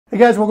Hey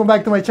guys, welcome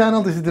back to my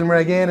channel. This is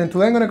Dilmer again, and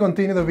today I'm going to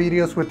continue the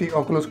videos with the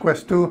Oculus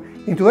Quest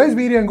 2. In today's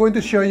video, I'm going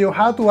to show you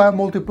how to add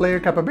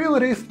multiplayer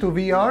capabilities to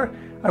VR.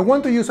 I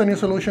want to use a new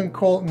solution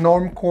called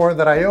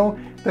Normcore.io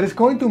that is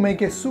going to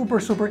make it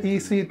super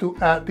easy to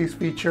add this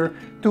feature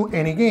to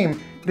any game.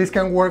 This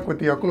can work with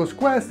the Oculus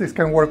Quest, this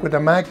can work with a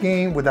Mac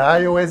game, with the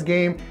iOS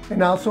game,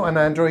 and also an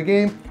Android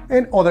game,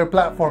 and other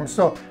platforms.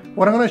 So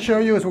what I'm going to show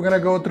you is we're going to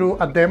go through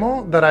a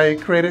demo that I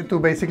created to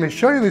basically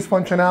show you this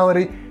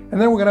functionality, and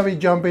then we're going to be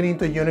jumping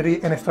into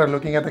Unity and start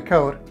looking at the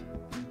code.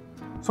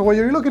 So what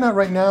you're looking at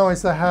right now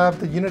is I have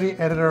the Unity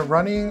editor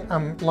running.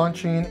 I'm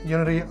launching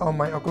Unity on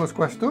my Oculus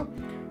Quest 2.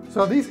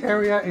 So this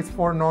area is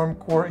for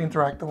Normcore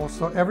Interactable.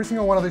 So every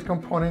single one of these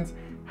components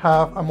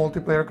have a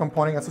multiplayer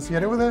component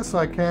associated with it. So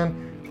I can,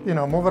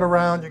 move it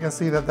around. You can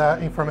see that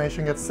that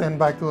information gets sent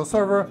back to the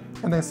server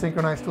and then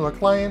synchronized to the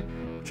client,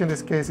 which in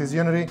this case is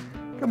Unity.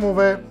 You can move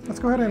it. Let's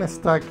go ahead and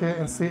stack it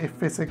and see if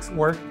physics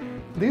work.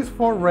 These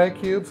 4 red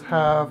cubes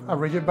have a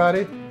rigid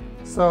body.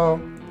 So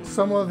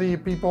some of the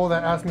people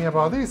that asked me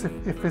about this,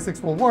 if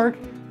physics will work,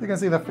 you can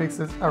see the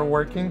physics are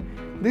working.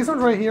 This one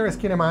right here is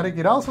kinematic.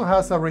 It also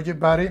has a rigid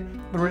body.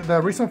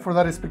 The reason for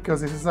that is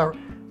because this is a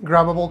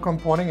grabbable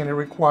component and it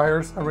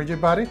requires a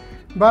rigid body,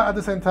 but at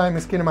the same time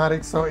it's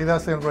kinematic, so it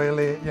doesn't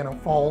really,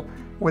 fall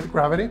with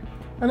gravity.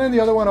 And then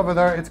the other one over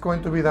there, it's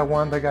going to be the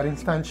one that got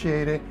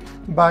instantiated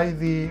by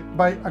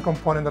a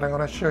component that I'm going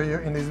to show you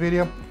in this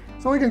video.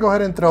 So we can go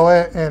ahead and throw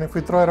it, and if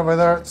we throw it over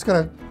there, just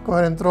gonna go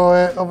ahead and throw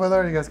it over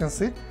there, you guys can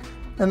see.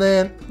 And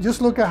then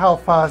just look at how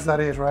fast that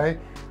is, right?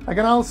 I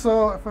can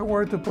also, if I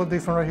were to put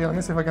this one right here, let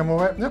me see if I can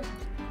move it, yep.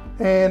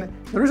 And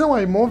the reason why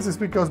it moves is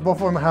because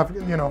both of them have,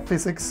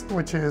 physics,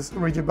 which is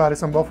rigid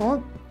bodies on both of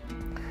them.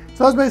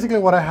 So that's basically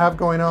what I have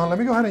going on. Let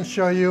me go ahead and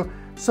show you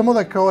some of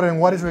the code and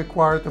what is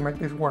required to make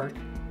this work.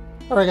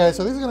 All right, guys,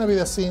 so this is gonna be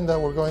the scene that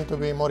we're going to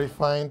be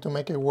modifying to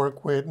make it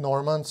work with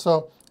Norman.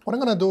 So what I'm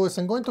going to do is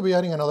I'm going to be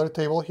adding another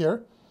table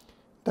here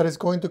that is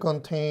going to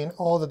contain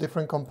all the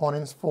different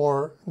components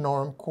for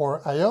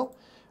Normcore.io.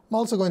 I'm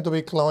also going to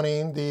be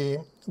cloning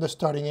the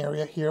starting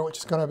area here, which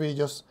is going to be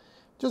just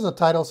a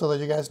title so that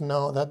you guys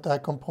know that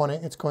that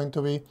component is going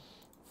to be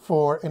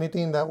for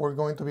anything that we're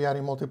going to be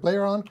adding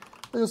multiplayer on.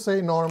 I'll just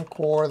say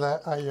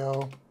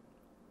Normcore.io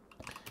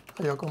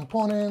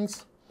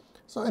components.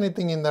 So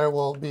anything in there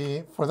will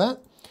be for that.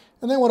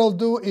 And then what I'll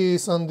do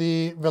is on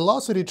the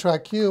velocity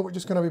track cube, we're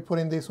just going to be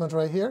putting these ones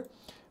right here.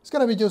 It's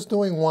going to be just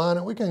doing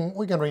one. We can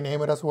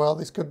rename it as well.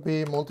 This could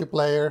be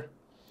multiplayer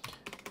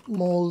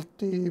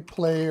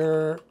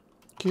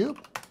cube.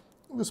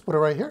 We'll just put it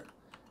right here.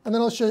 And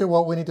then I'll show you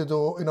what we need to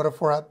do in order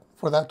for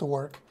that to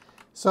work.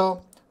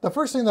 So the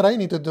first thing that I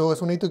need to do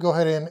is we need to go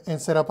ahead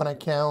and set up an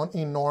account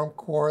in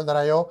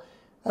Normcore.io.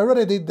 I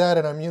already did that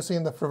and I'm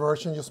using the free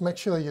version. Just make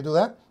sure that you do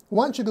that.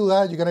 Once you do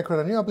that, you're going to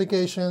create a new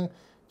application.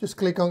 Just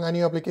click on a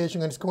new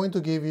application and it's going to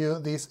give you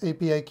this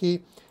API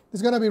key.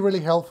 It's going to be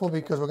really helpful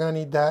because we're going to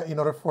need that in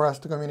order for us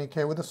to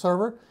communicate with the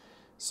server.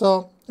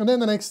 So, and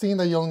then the next thing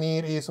that you'll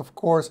need is, of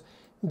course,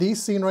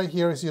 this scene right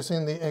here is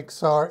using the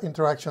XR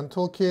Interaction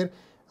Toolkit.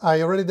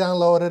 I already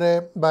downloaded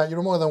it, but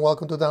you're more than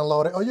welcome to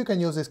download it. Or you can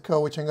use this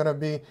code, which I'm going to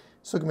be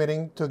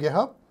submitting to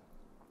GitHub.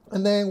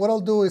 And then what I'll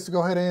do is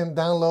go ahead and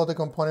download the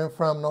component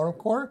from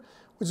Normcore,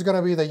 which is going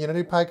to be the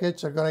Unity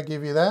package. I'm going to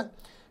give you that.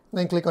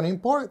 Then click on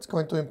import. It's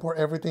going to import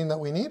everything that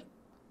we need.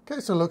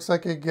 Okay, so it looks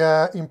like it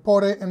got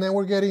imported, and then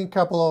we're getting a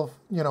couple of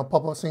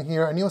pop-ups in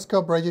here. A new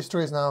scope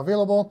registry is now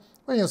available.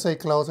 When you say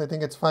close, I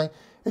think it's fine.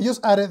 I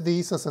just added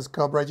these as a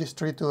scope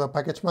registry to the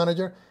package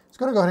manager. It's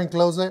going to go ahead and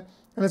close it,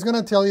 and it's going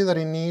to tell you that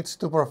it needs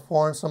to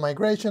perform some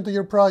migration to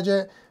your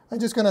project. I'm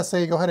just going to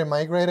say go ahead and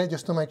migrate it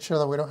just to make sure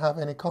that we don't have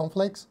any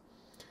conflicts.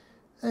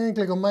 And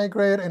click on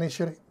migrate, and it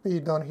should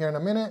be done here in a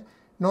minute.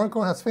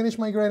 Normcore has finished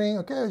migrating.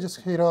 Okay,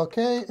 just hit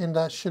OK, and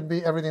that should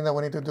be everything that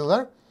we need to do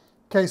there.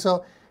 Okay,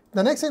 so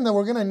the next thing that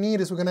we're going to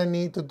need is we're going to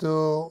need to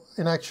do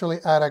and actually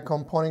add a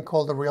component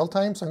called the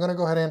Realtime. So I'm going to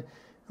go ahead and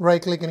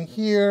right-click in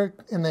here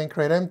and then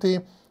create empty.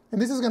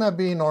 And this is going to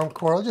be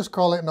Normcore. I'll just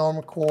call it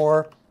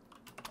Normcore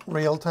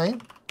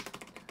Realtime.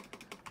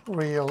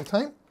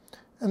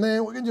 And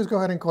then we can just go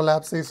ahead and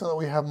collapse this so that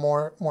we have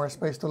more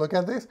space to look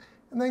at this.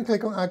 And then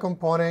click on Add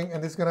Component,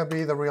 and this is going to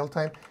be the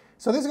Realtime.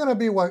 So this is going to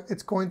be what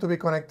it's going to be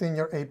connecting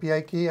your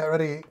API key. I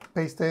already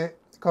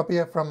copied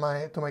it from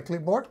to my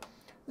clipboard.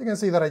 You can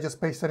see that I just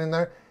pasted in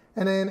there.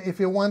 And then if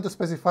you want to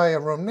specify a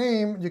room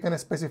name, you can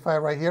specify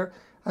right here.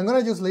 I'm going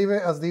to just leave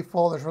it as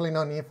default. There's really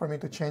no need for me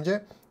to change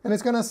it. And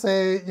it's going to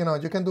say,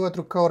 you can do it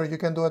through code or you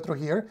can do it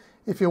through here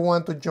if you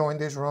want to join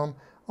this room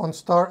on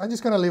start. I'm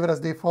just going to leave it as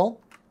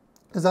default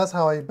because that's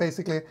how I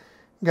basically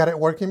got it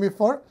working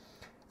before.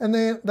 And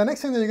then the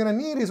next thing that you're going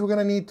to need is we're going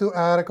to need to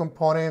add a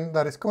component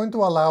that is going to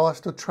allow us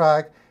to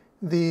track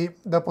the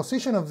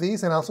position of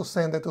these and also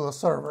send it to the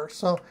server.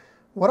 So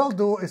what I'll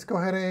do is go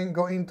ahead and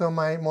go into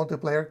my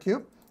multiplayer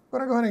cube. I'm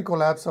going to go ahead and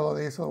collapse all of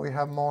these so we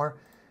have more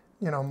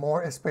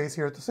space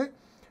here to see.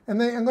 And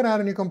then I'm going to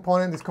add a new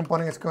component. This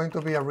component is going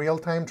to be a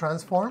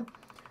RealtimeTransform.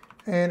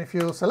 And if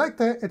you select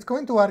it, it's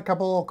going to add a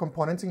couple of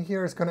components in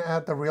here. It's going to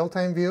add the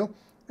RealtimeView.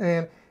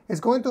 And it's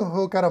going to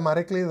hook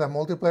automatically the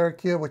multiplayer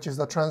cube, which is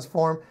the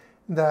transform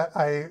that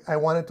I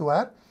wanted to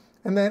add.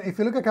 And then if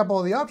you look at a couple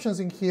of the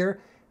options in here,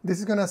 this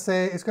is going to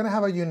say it's going to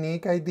have a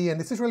unique ID, and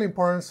this is really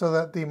important so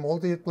that the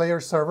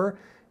multiplayer server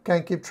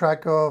can keep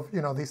track of,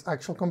 you know, this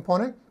actual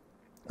component,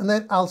 and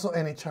then also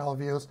any child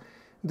views.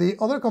 The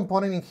other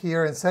component in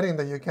here and setting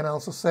that you can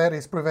also set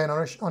is prevent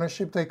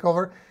ownership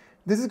takeover.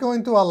 This is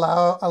going to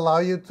allow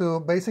you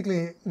to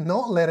basically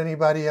not let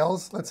anybody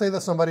else, let's say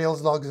that somebody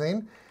else logs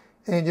in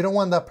and you don't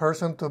want that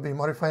person to be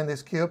modifying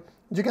this cube.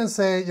 You can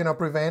say, you know,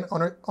 prevent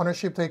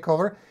ownership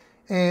takeover.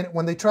 And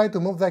when they try to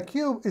move that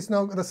cube,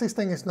 the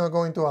system is not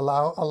going to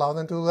allow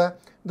them to do that.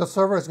 The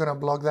server is going to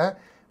block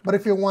that. But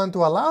if you want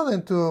to allow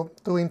them to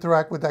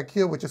interact with that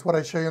cube, which is what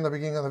I showed you in the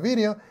beginning of the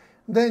video,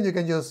 then you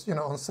can just, you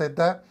know, unset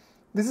that.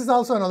 This is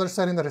also another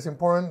setting that is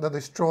important, the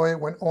destroy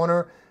when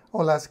owner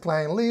or last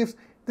client leaves.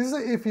 This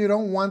is if you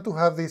don't want to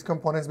have these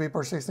components be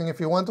persisting. If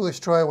you want to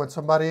destroy when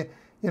somebody,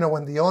 you know,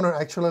 when the owner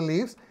actually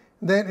leaves,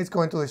 then it's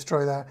going to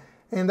destroy that.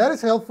 And that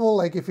is helpful,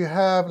 like if you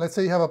have, let's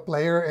say you have a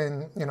player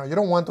and, you know, you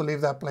don't want to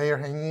leave that player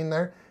hanging in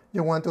there.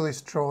 You want to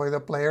destroy the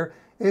player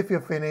if you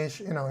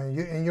finish, you know,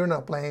 and you're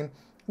not playing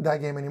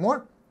that game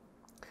anymore.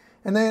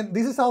 And then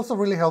this is also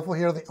really helpful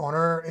here, the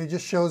owner. It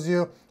just shows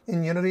you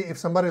in Unity if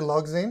somebody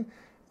logs in,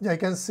 I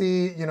can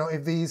see, you know,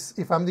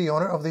 if I'm the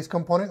owner of this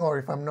component or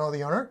if I'm not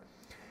the owner.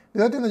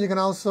 The other thing that you can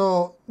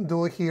also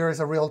do here is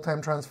a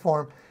real-time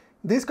transform.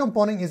 This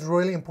component is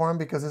really important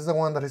because it's the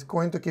one that is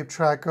going to keep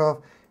track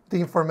of the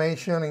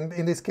information,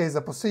 in this case,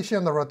 the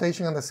position, the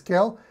rotation, and the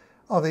scale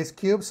of this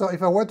cube. So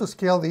if I were to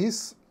scale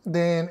this,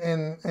 then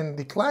and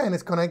the client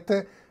is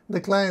connected, the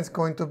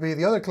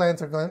other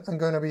clients are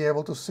going to be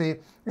able to see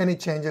any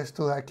changes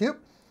to that cube.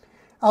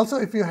 Also,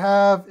 if you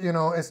have, you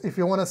know, if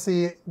you want to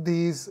see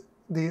these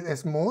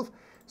smooth,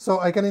 so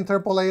I can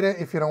interpolate it.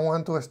 If you don't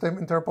want to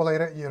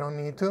interpolate it, you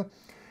don't need to.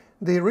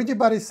 The rigid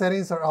body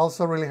settings are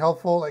also really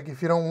helpful. Like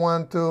if you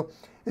want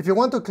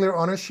to clear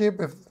ownership,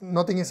 if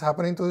nothing is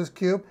happening to this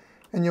cube,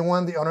 and you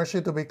want the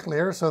ownership to be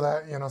clear so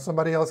that, you know,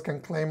 somebody else can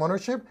claim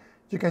ownership,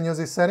 you can use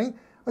this setting.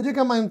 Or you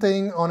can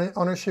maintain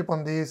ownership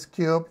on this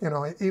cube, you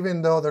know,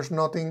 even though there's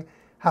nothing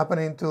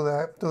happening to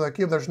the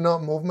cube, there's no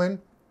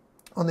movement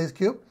on this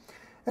cube.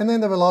 And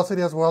then the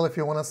velocity as well, if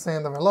you want to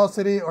send the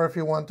velocity or if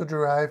you want to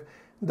derive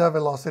the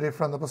velocity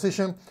from the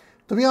position.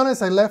 To be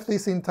honest, I left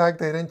this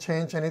intact. I didn't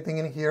change anything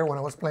in here when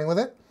I was playing with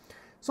it.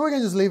 So we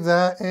can just leave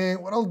that.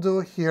 And what I'll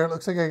do here,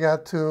 looks like I'm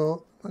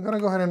going to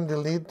go ahead and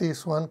delete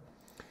this one.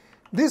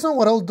 This one,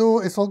 what I'll do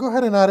is I'll go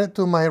ahead and add it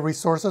to my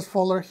resources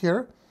folder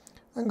here.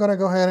 I'm going to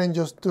go ahead and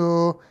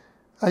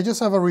I just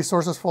have a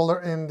resources folder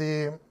in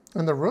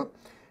the root.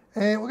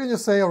 And we can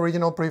just say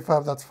original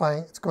prefab, that's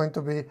fine. It's going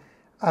to be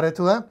added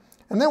to that.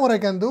 And then what I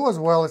can do as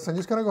well is I'm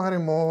just going to go ahead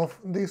and move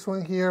this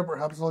one here.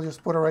 Perhaps I'll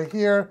just put it right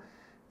here.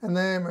 And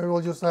then maybe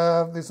we'll just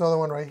have this other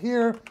one right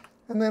here.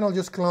 And then I'll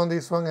just clone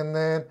this one and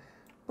then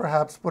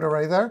perhaps put it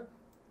right there.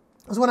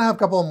 I just want to have a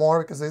couple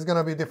more because it's going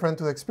to be different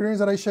to the experience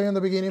that I showed you in the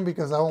beginning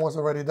because that one was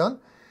already done.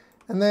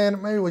 And then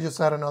maybe we'll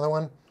just add another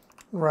one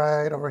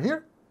right over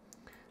here.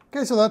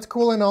 Okay, so that's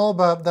cool and all,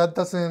 but that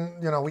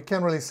doesn't, you know, we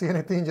can't really see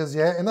anything just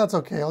yet, and that's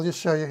okay. I'll just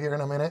show you here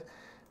in a minute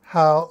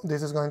how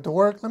this is going to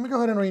work. Let me go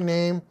ahead and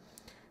rename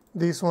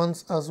these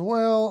ones as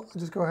well. I'll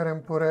just go ahead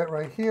and put it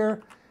right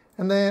here.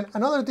 And then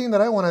another thing that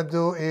I want to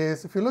do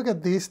is, if you look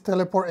at this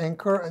teleport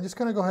anchor, I'm just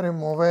going to go ahead and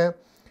move it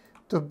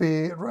to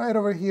be right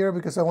over here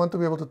because I want to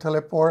be able to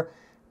teleport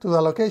to the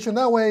location.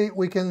 That way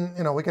we can,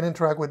 you know, we can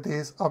interact with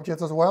these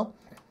objects as well.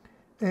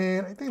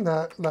 And I think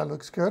that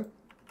looks good.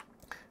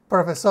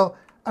 Perfect. So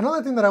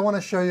another thing that I want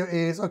to show you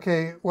is,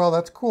 okay, well,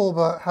 that's cool,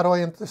 but how do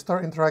I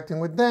start interacting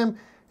with them?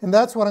 And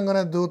that's what I'm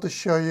going to do to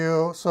show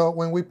you. So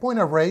when we point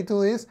array to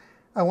this,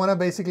 I want to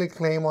basically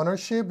claim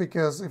ownership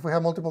because if we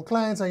have multiple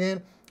clients,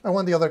 again, I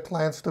want the other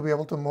clients to be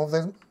able to move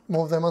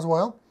them as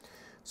well.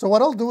 So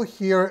what I'll do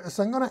here is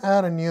I'm going to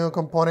add a new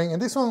component,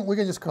 and this one we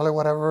can just call it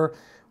whatever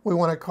we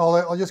want to call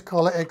it. I'll just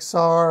call it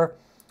XR.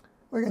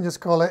 We can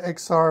just call it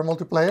XR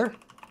multiplayer.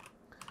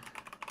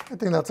 I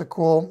think that's a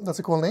cool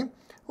name.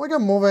 We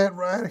can move it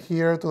right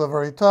here to the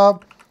very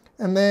top.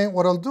 And then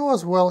what I'll do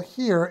as well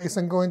here is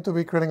I'm going to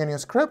be creating a new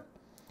script.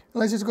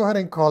 Let's just go ahead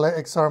and call it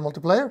XR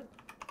multiplayer.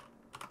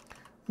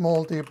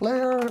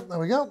 Multiplayer, there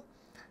we go.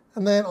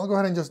 And then I'll go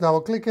ahead and just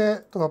double click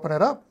it to open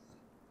it up.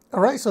 All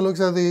right, so it looks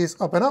like these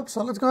open up.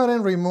 So let's go ahead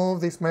and remove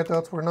these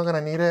methods. We're not going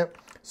to need it.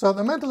 So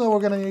the method that we're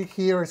going to need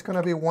here is going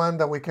to be one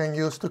that we can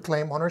use to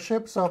claim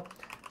ownership. So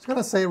it's going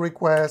to say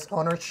request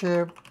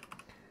ownership.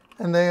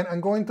 And then I'm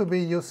going to be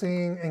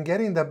using and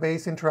getting the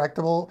base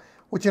interactable,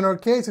 which in our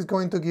case is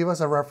going to give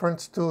us a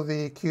reference to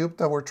the cube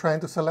that we're trying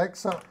to select.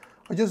 So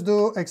we just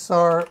do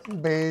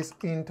XR base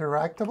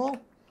interactable.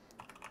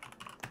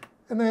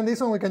 And then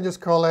this one we can just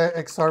call it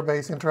XR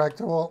base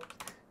interactable,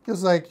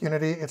 just like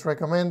Unity is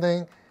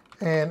recommending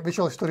and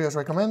Visual Studio is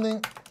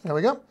recommending. There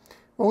we go.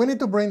 But we need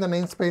to bring the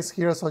namespace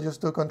here, so I'll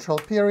just do Control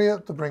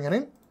period to bring it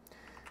in.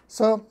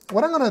 So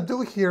what I'm going to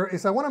do here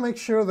is I want to make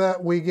sure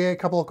that we get a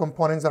couple of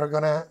components that are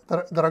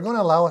going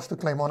to allow us to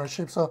claim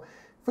ownership. So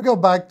If we go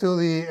back to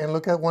and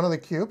look at one of the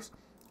cubes,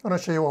 I'm going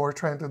to show you what we're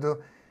trying to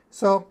do.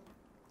 So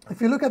if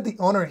you look at the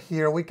owner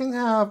here, we can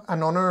have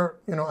an owner,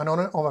 an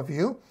owner of a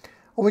view,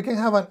 or we can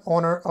have an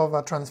owner of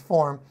a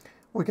transform.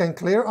 We can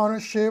clear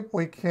ownership,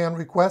 we can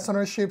request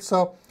ownership.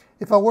 So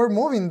if I were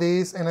moving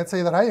these, and let's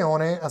say that I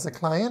own it as a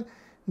client,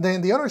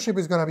 then the ownership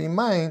is going to be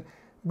mine,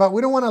 but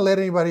we don't want to let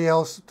anybody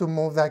else to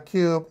move that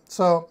cube.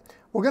 So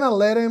we're going to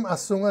let them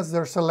as soon as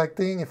they're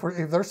selecting. If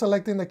they're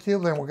selecting the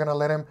cube, then we're going to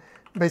let them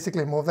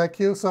basically move that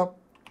cube. So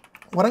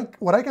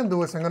what I can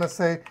do is I'm going to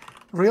say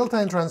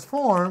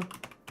RealtimeTransform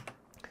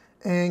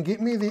and give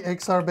me the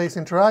XR-based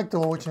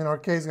interactable, which in our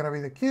case is going to be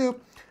the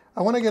cube.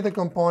 I want to get the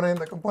component.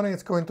 The component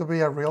is going to be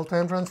a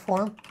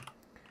RealtimeTransform.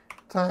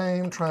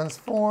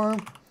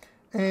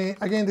 And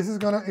again, this is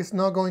it's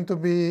not going to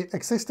be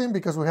existing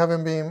because we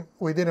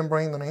didn't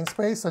bring the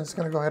namespace. So I'm just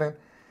going to go ahead and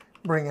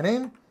bring it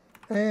in,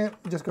 and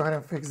just go ahead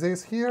and fix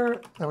this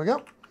here. There we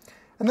go.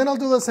 And then I'll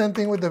do the same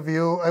thing with the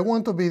view. I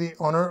want to be the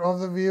owner of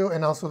the view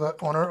and also the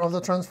owner of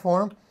the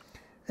transform.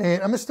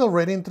 And I'm still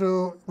reading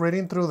through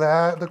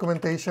that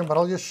documentation, but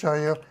I'll just show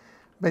you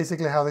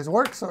basically how this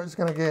works. So I'm just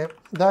going to get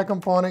that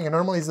component, and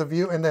normally it's the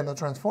view and then the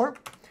transform.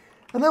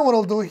 And then what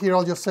I'll do here,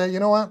 I'll just say, you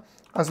know what?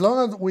 As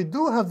long as we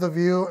do have the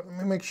view, let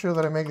me make sure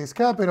that I make this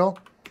capital.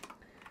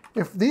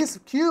 If this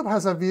cube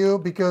has a view,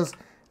 because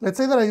let's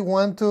say that I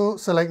want to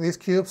select these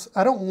cubes,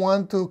 I don't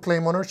want to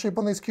claim ownership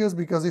on these cubes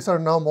because these are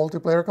no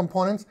multiplayer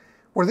components,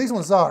 where these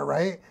ones are,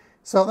 right?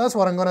 So that's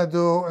what I'm going to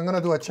do. I'm going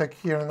to do a check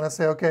here. I'm going to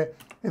say, okay,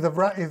 if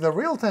the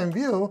real-time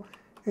view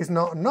is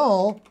not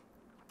null,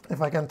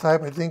 if I can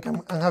type, I think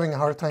I'm having a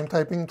hard time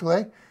typing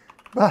today.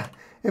 But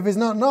if it's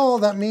not null,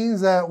 that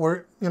means that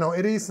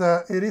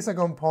it is a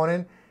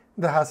component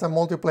that has a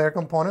multiplayer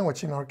component,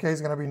 which in our case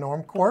is going to be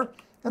Normcore.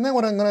 And then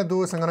what I'm going to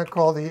do is I'm going to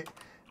call the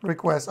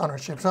request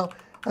ownership. So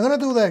I'm going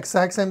to do the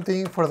exact same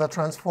thing for the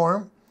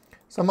transform.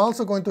 So I'm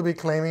also going to be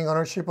claiming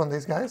ownership on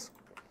these guys.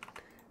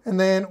 And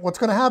then what's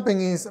going to happen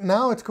is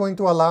now it's going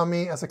to allow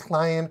me as a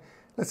client,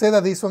 let's say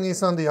that this one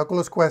is on the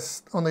Oculus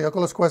Quest, on the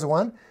Oculus Quest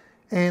 1.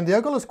 And the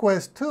Oculus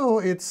Quest 2,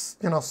 it's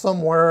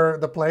somewhere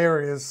the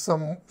player is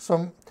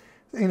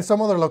in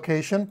some other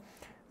location.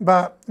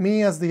 But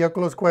me as the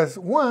Oculus Quest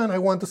 1, I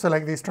want to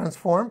select this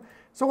transform.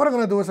 So what I'm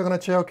going to do is I'm going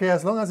to check, okay,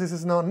 as long as this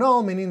is not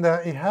null, meaning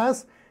that it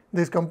has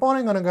this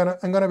component, I'm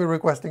going to be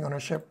requesting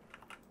ownership.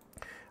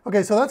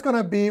 Okay, so that's going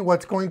to be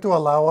what's going to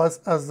allow us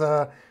as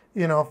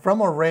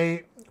from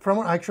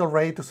our actual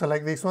array to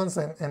select these ones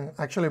and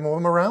actually move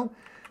them around.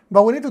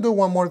 But we need to do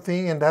one more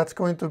thing, and that's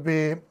going to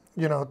be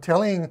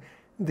telling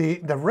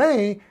the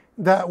array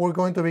that we're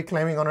going to be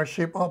claiming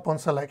ownership upon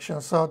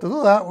selection. So to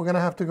do that, we're going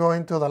to have to go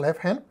into the left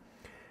hand.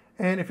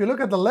 And if you look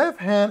at the left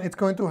hand, it's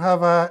going to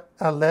have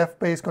a left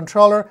base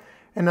controller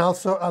and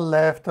also a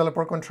left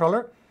teleport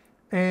controller.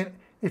 And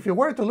if you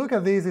were to look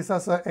at this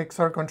has an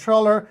XR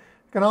controller.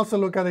 You can also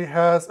look at it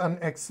has an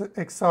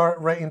XR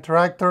Ray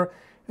interactor.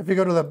 If you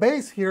go to the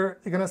base here,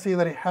 you're going to see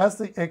that it has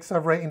the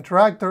XR Ray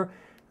interactor.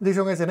 This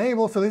one is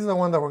enabled, so this is the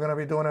one that we're going to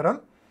be doing it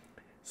on.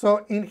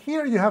 So in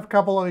here, you have a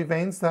couple of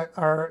events that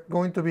are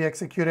going to be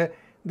executed.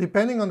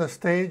 Depending on the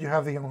stage, you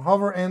have the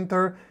onHover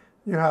enter,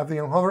 you have the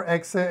onHover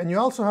exit, and you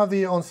also have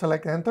the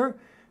onSelect enter.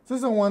 So this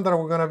is the one that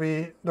we're going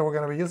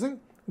to be using,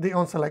 the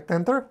onSelect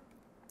enter.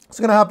 It's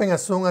going to happen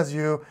as soon as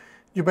you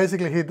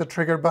basically hit the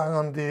trigger button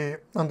on the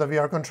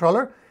VR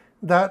controller.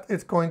 That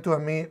is going to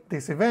emit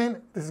this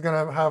event. This is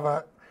going to have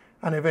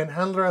an event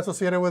handler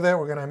associated with it.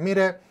 We're going to emit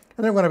it,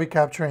 and then we're going to be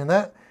capturing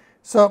that.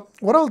 So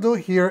what I'll do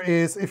here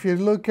is, if you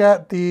look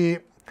at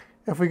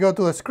if we go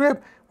to the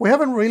script, we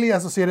haven't really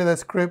associated the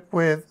script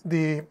with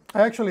I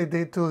actually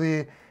did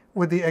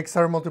with the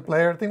XR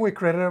multiplayer. I think we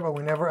created it, but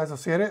we never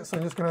associated it. So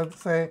I'm just going to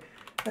say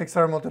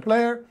XR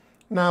multiplayer.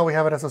 Now we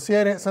have it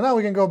associated. So now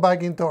we can go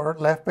back into our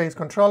left base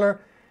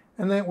controller,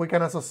 and then we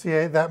can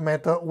associate that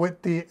method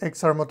with the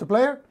XR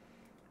multiplayer.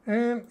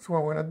 And that's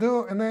what we're going to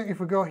do. And then if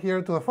we go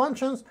here to the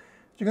functions,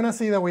 you're going to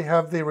see that we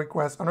have the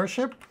request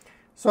ownership.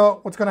 So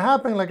what's going to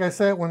happen, like I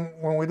said, when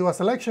we do a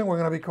selection, we're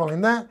going to be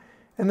calling that.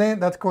 And then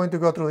that's going to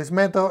go through this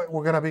method.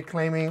 We're going to be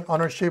claiming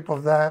ownership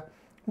of that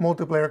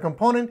multiplayer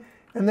component.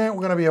 And then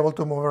we're going to be able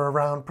to move it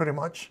around pretty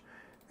much.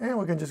 And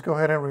we can just go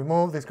ahead and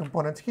remove these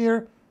components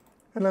here.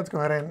 And let's go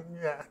ahead and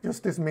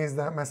just dismiss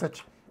that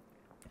message.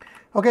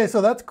 Okay,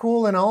 so that's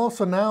cool. And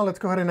also now let's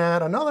go ahead and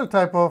add another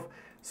type of,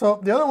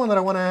 so the other one that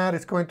I want to add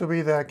is going to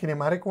be the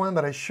kinematic one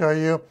that I show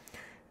you.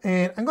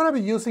 And I'm going to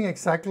be using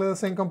exactly the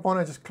same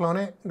component, just clone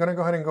it. I'm going to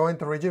go ahead and go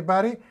into rigid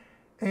body.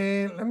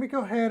 And let me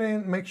go ahead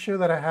and make sure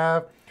that I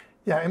have,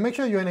 and make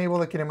sure you enable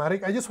the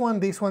kinematic. I just want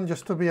this one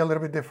just to be a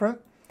little bit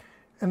different.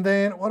 And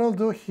then what I'll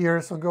do here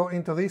is I'll go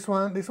into this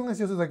one. This one is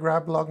using the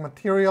grab block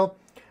material.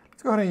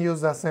 Let's go ahead and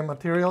use that same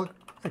material,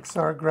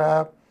 XR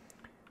grab.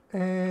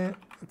 And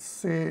let's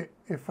see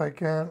if I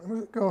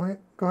can go ahead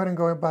and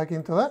go back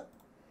into that.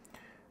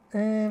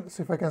 And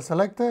see if I can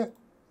select it.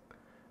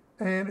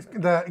 And it's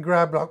the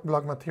grab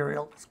block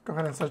material. Let's go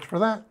ahead and search for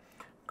that.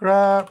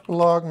 Grab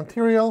block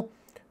material.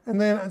 And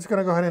then I'm just going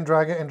to go ahead and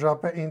drag it and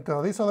drop it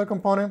into this other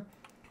component.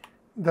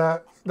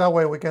 That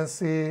way we can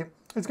see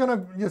it's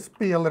gonna just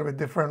be a little bit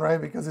different, right?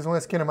 Because this one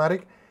is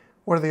kinematic,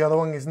 where the other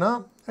one is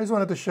not. I just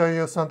wanted to show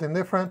you something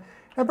different,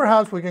 and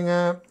perhaps we can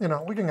add,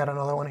 we can add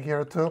another one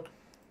here too.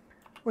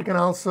 We can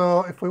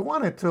also, if we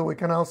wanted to, we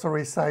can also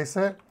resize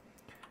it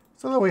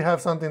so that we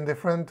have something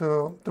different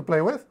to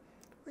play with.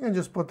 We can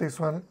just put this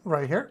one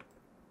right here,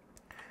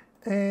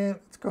 and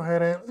let's go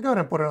ahead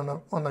and put it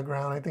on the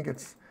ground. I think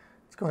it's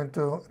going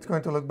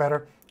to look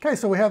better. Okay,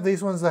 so we have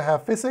these ones that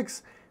have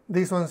physics.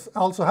 These ones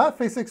also have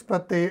physics,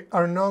 but they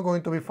are not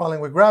going to be falling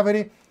with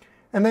gravity.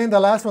 And then the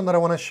last one that I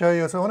want to show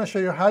you, so I want to show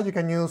you how you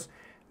can use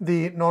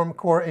the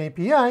Normcore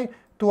API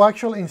to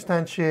actually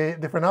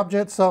instantiate different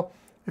objects. So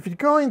if you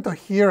go into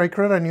here, I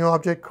create a new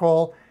object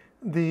called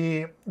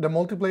the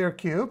multiplayer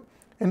cube.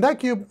 And that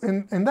cube,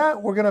 and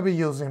that we're going to be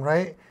using,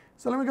 right?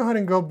 So let me go ahead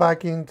and go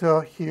back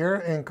into here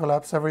and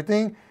collapse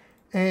everything.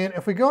 And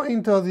if we go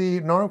into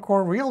the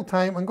Normcore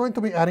Realtime, I'm going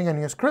to be adding a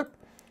new script.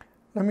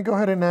 Let me go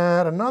ahead and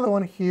add another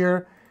one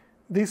here.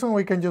 This one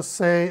we can just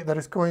say that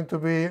it's going to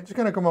be, just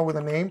going to come up with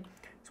a name.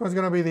 So it's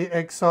going to be the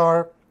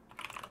XR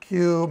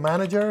Cube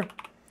Manager.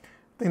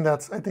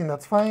 I think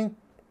that's fine.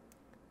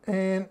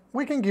 And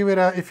we can give it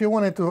a, if you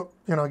wanted to,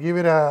 give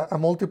it a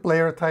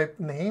multiplayer type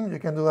name, you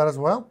can do that as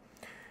well.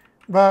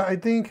 But I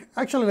think,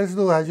 actually, let's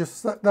do that.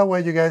 Just that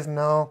way you guys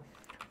know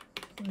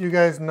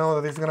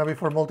that it's going to be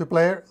for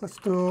multiplayer. Let's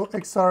do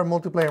XR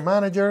Multiplayer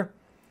Manager.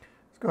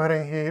 Let's go ahead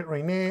and hit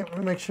rename. Let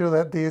me make sure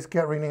that these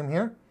get renamed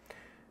here.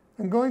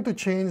 I'm going to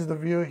change the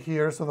view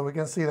here so that we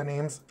can see the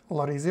names a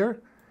lot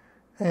easier.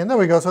 And there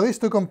we go. So these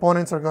two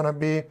components are going to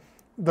be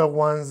the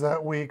ones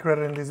that we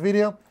created in this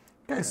video.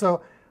 Okay,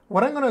 so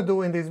what I'm going to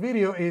do in this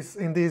video is,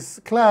 in this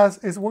class,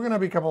 is we're going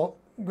to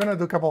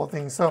do a couple of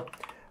things. So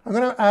I'm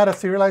going to add a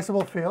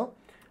serializable field.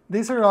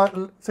 This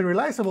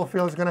serializable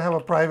field is going to have a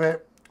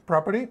private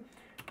property,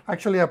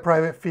 actually a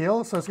private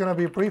field. So it's going to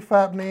be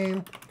prefab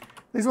name.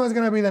 This one is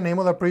going to be the name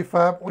of the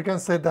prefab. We can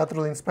set that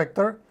through the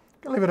inspector.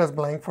 You can leave it as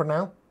blank for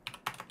now.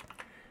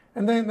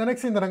 And then the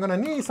next thing that I'm going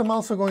to need is I'm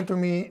also going to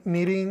be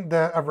needing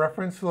a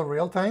reference to the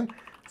realtime.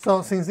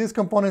 So since this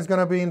component is going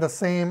to be in the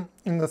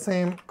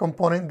same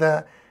component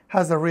that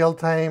has the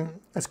realtime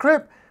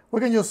script, we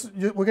can just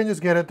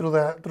get it through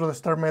the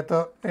start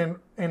method and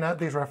add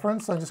this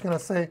reference. So I'm just going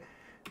to say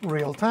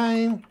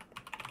realtime.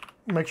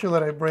 Make sure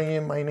that I bring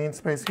in my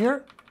namespace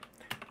here.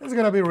 It's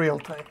going to be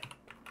realtime,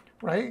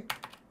 right?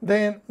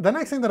 Then the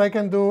next thing that I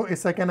can do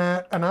is I can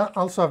add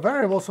also a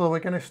variable so that we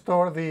can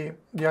store the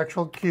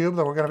actual cube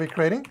that we're going to be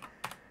creating.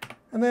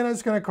 And then I'm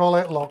just going to call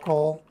it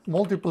local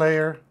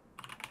multiplayer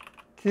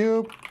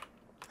cube.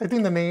 I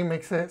think the name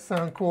makes it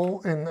sound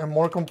cool and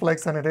more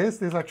complex than it is.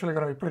 This is actually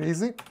going to be pretty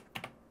easy.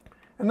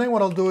 And then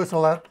what I'll do is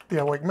I'll add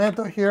the awake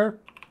method here.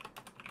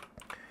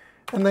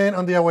 And then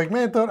on the awake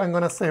method, I'm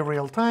going to say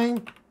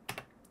realtime.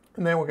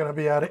 And then we're going to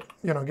be adding,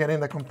 getting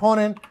the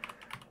component.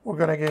 We're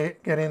going to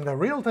get in the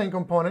realtime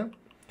component,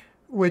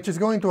 which is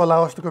going to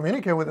allow us to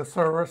communicate with the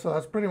server. So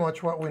that's pretty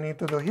much what we need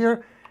to do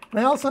here. And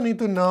I also need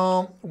to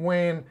know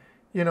when,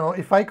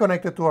 if I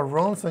connect it to a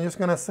room. So I'm just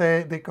going to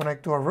say they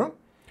connect to a room.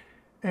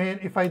 And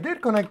if I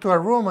did connect to a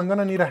room, I'm going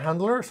to need a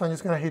handler. So I'm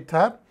just going to hit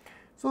tab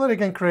so that it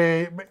can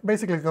create,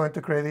 basically it's going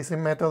to create this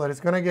method that is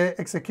going to get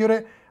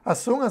executed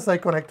as soon as I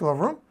connect to a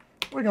room.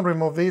 We can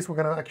remove these. We're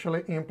going to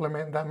actually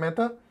implement that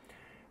method.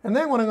 And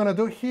then what I'm going to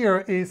do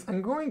here is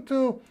I'm going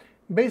to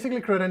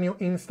basically create a new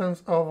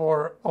instance of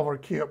our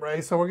cube,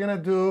 right? So we're going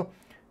to do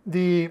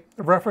the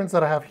reference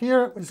that I have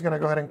here. We're just going to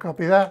go ahead and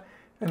copy that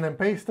and then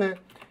paste it.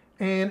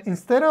 And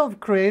instead of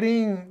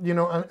creating,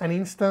 an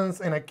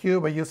instance and a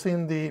cube by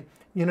using the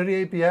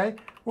Unity API,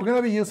 we're going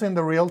to be using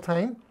the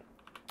realtime.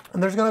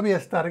 And there's going to be a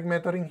static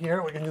method in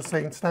here. We can just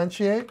say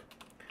instantiate.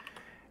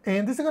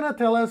 And this is going to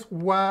tell us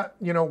what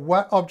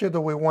object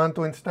do we want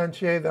to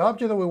instantiate. The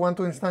object that we want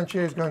to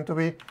instantiate is going to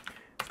be,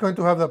 it's going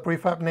to have the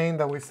prefab name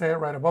that we say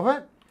right above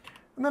it.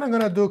 And then I'm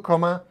going to do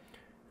comma.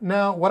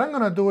 Now, what I'm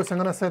going to do is I'm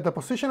going to set the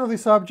position of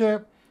this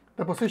object.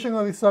 The position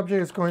of this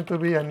object is going to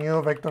be a new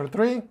vector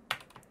 3.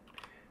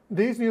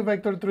 This new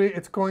vector 3,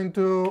 it's going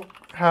to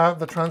have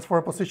the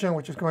transfer position,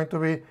 which is going to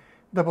be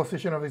the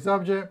position of this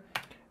object.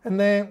 And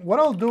then what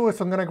I'll do is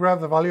I'm going to grab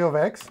the value of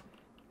x,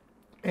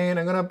 and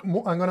I'm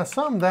going to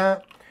sum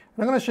that.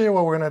 And I'm going to show you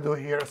what we're going to do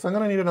here. So I'm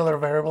going to need another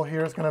variable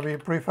here. It's going to be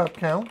prefab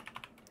count.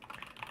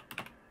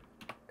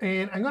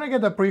 And I'm going to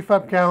get the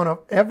prefab count of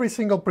every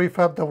single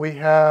prefab that we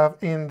have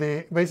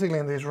basically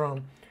in this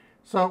room.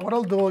 So what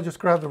I'll do is just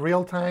grab the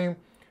realtime,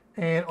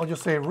 and I'll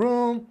just say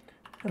room,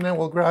 and then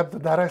we'll grab the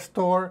data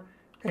store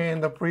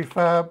and the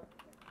prefab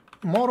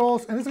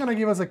models, and it's going to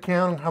give us a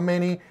count on how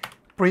many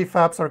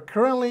prefabs are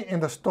currently in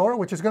the store,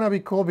 which is going to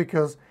be cool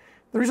because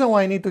the reason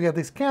why I need to get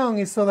this count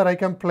is so that I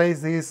can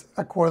place these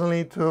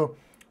accordingly to,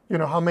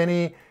 how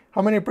many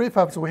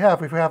prefabs we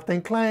have. If we have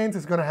 10 clients,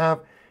 it's going to have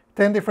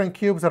 10 different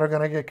cubes that are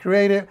going to get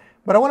created,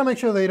 but I want to make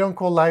sure they don't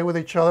collide with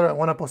each other. I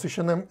want to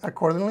position them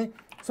accordingly.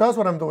 So that's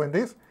what I'm doing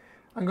this.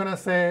 I'm going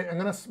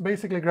to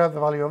basically grab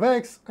the value of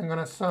x. I'm going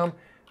to sum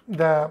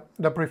the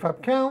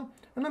prefab count,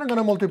 and then I'm going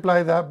to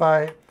multiply that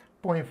by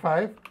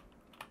 0.5.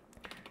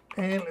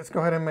 And let's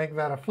go ahead and make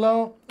that a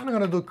flow. And I'm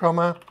going to do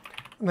comma,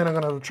 and then I'm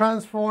going to do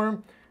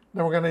transform.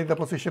 Then we're going to need the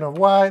position of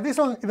y. This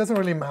one, it doesn't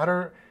really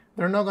matter.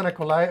 They're not going to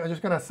collide. I'm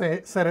just going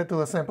to set it to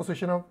the same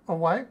position of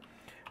y.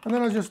 And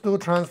then I'll just do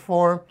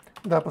transform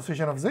the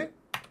position of z.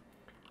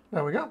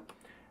 There we go.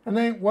 And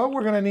then what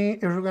we're going to need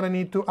is we're going to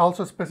need to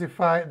also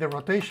specify the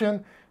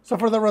rotation. So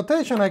for the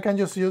rotation, I can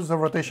just use the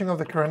rotation of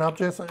the current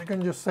object. So you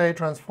can just say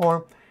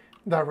transform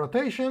that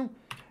rotation.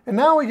 And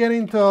now we get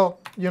into,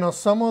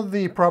 some of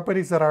the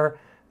properties that are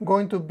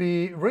going to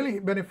be really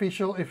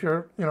beneficial if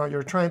you're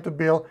trying to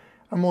build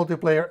a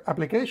multiplayer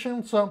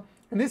application. So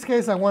in this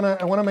case, I want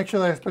to make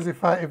sure that I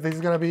specify if this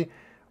is going to be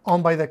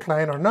owned by the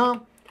client or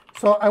not.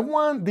 So I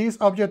want this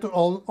object to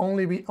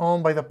only be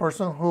owned by the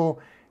person who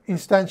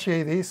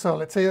instantiate this. So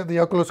let's say that the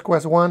Oculus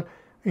Quest 1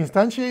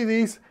 instantiate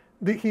this.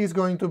 He's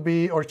going to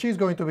be, or she's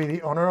going to be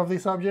the owner of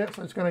this object.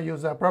 So it's going to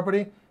use that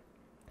property.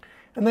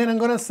 And then I'm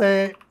going to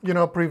say,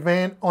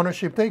 prevent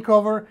ownership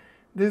takeover.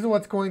 This is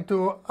what's going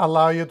to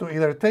allow you to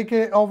either take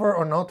it over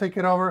or not take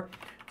it over.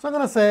 So I'm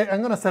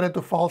going to set it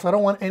to false. I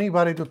don't want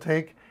anybody to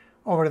take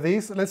over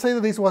this. Let's say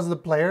that this was the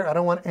player. I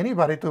don't want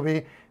anybody to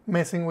be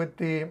messing with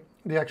the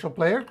actual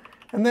player.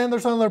 And then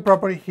there's another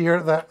property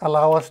here that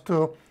allow us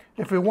to,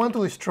 if we want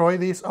to destroy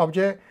this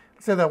object,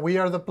 say that we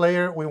are the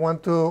player, we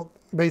want to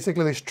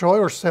basically destroy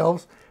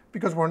ourselves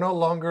because we're no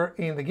longer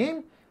in the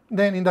game,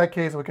 then in that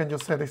case we can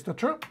just set this to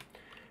true.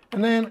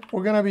 And then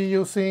we're going to be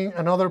using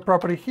another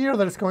property here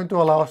that is going to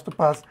allow us to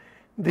pass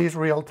this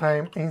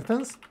real-time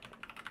instance.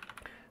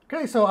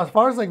 Okay, so as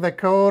far as like the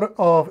code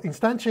of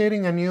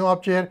instantiating a new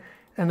object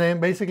and then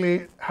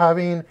basically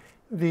having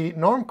the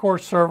Normcore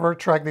server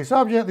track this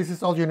object, this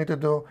is all you need to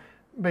do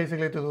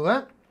basically to do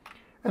that.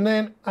 And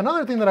then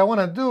another thing that I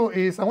want to do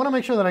is I want to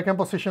make sure that I can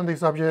position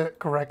this object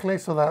correctly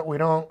so that we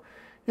don't,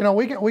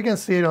 we can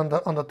see it on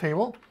the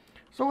table.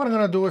 So what I'm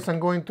going to do is I'm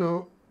going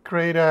to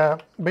create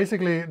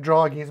basically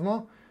draw a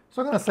gizmo.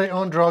 So I'm going to say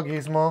on draw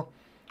gizmo,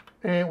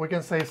 and we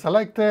can say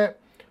selected,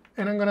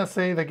 and I'm going to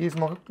say the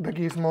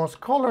gizmo's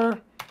color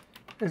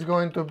is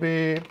going to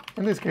be,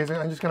 in this case,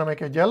 I'm just going to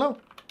make it yellow.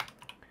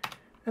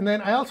 And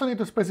then I also need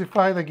to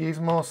specify the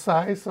gizmo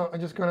size. So I'm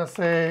just going to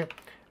say,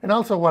 and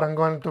also what I'm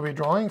going to be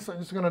drawing. So I'm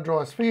just going to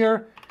draw a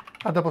sphere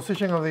at the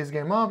position of this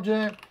game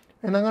object.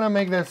 And I'm going to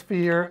make the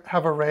sphere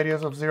have a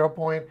radius of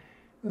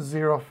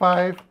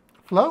 0.05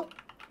 flow.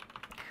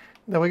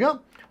 There we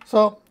go.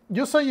 So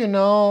just so you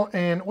know,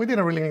 and we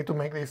didn't really need to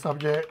make this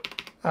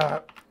object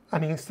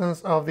an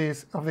instance of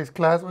this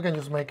class. We can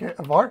just make it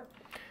a var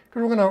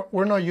because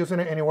we're not using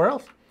it anywhere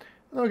else.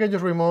 And then we can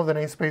just remove the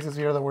namespaces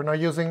here that we're not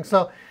using.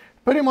 So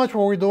pretty much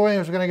what we're doing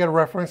is we're going to get a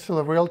reference to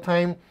the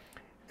real-time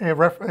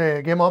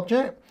game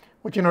object,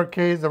 which in our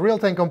case, the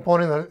real-time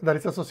component that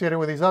is associated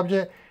with this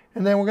object.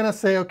 And then we're going to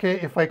say, okay,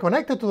 if I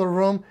connect it to the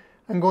room,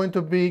 I'm going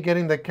to be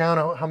getting the count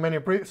of how many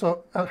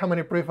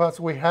prefabs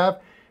we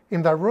have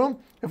in that room.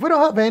 If we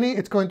don't have any,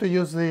 it's going to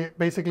use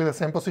basically the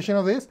same position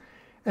of this.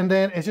 And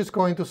then it's just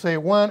going to say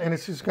 1, and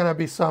it's just going to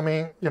be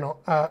summing,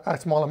 a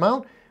small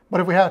amount.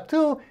 But if we have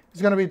 2,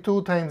 it's going to be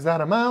 2 times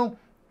that amount,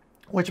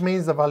 which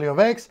means the value of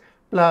x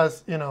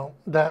plus,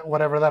 that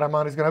whatever that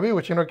amount is going to be,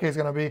 which in our case is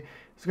going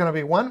to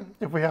be 1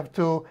 if we have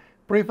 2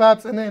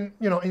 prefabs, and then,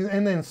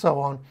 and then so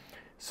on.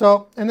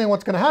 So, and then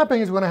what's going to happen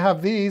is we're going to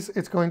have these.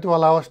 It's going to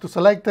allow us to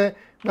select it.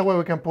 That way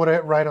we can put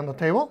it right on the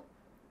table.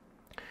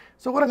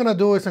 So what I'm going to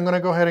do is I'm going to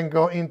go ahead and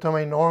go into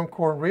my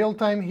Normcore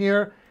Realtime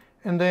here.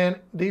 And then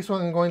this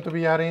one I'm going to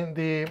be adding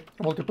the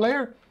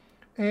multiplayer.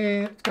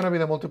 And it's going to be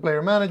the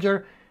multiplayer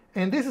manager.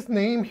 And this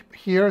name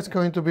here is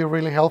going to be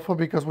really helpful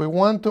because we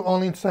want to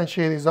only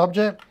instantiate this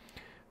object.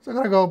 So I'm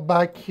going to go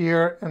back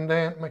here and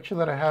then make sure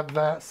that I have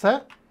that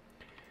set.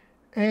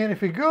 And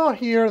if we go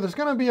here, there's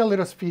going to be a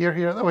little sphere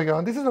here. There we go.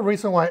 And this is the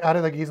reason why I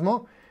added a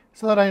gizmo,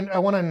 so that I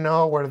want to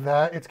know where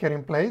it's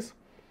getting placed.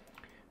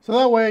 So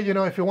that way,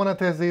 if you want to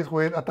test this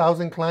with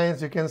 1,000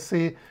 clients, you can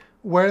see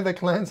where the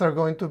clients are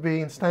going to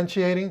be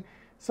instantiating.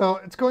 So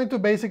it's going to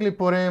basically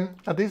put them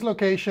at this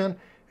location.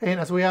 And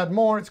as we add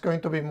more, it's going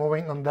to be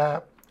moving on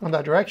that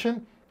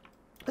direction.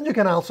 And you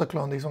can also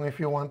clone this one if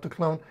you want to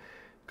clone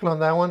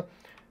that one.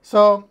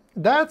 So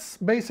that's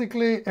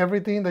basically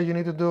everything that you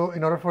need to do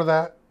in order for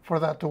that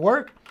to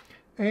work.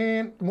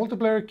 And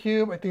multiplayer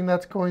cube, I think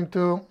it's going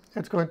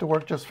to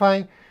work just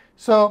fine.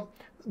 So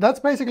that's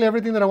basically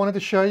everything that I wanted to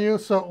show you.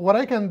 So what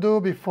I can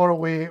do before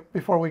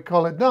we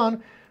call it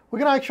done, we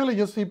can actually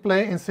just hit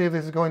play and see if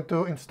this is going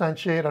to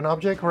instantiate an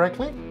object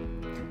correctly.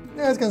 You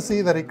guys can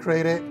see that it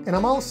created, and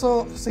I'm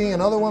also seeing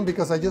another one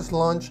because I just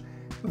launched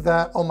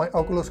that on my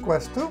Oculus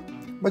Quest 2.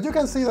 But you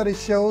can see that it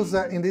shows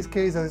that in this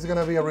case that it's going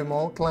to be a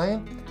remote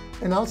client,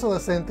 and also the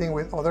same thing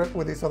with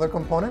this other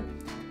component.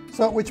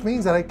 So which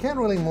means that I can't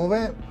really move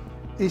it.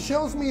 It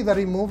shows me that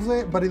it moves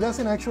it, but it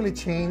doesn't actually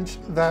change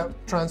that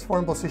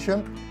transform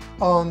position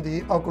on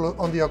the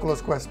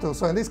Oculus Quest 2.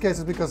 So in this case,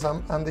 it's because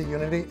I'm the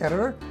Unity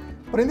editor.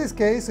 But in this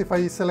case, if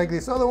I select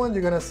this other one,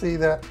 you're going to see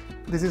that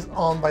this is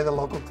owned by the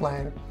local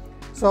client.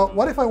 So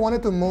what if I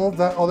wanted to move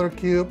that other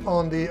cube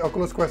on the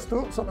Oculus Quest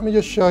 2? So let me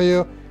just show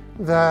you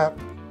that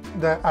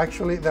that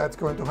actually that's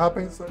going to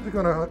happen. So I'm just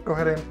gonna go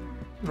ahead and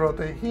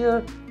rotate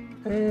here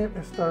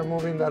and start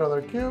moving that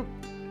other cube.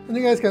 And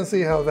you guys can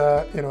see how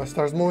that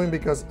starts moving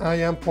because I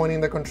am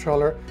pointing the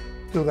controller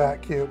to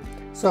that cube.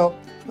 So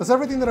that's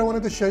everything that I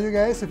wanted to show you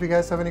guys. If you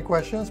guys have any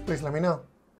questions, please let me know.